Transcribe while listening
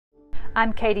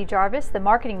I'm Katie Jarvis, the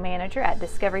Marketing Manager at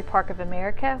Discovery Park of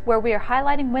America, where we are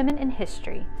highlighting women in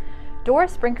history.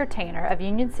 Doris Brinker Tanner of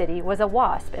Union City was a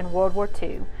WASP in World War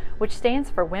II, which stands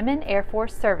for Women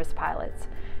Airforce Service Pilots.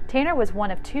 Tanner was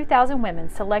one of 2,000 women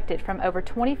selected from over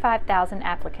 25,000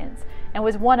 applicants and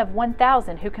was one of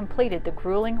 1,000 who completed the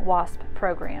grueling WASP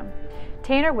program.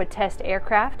 Tanner would test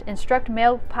aircraft, instruct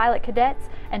male pilot cadets,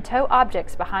 and tow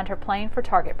objects behind her plane for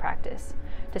target practice.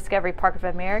 Discovery Park of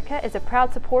America is a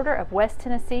proud supporter of West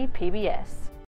Tennessee PBS.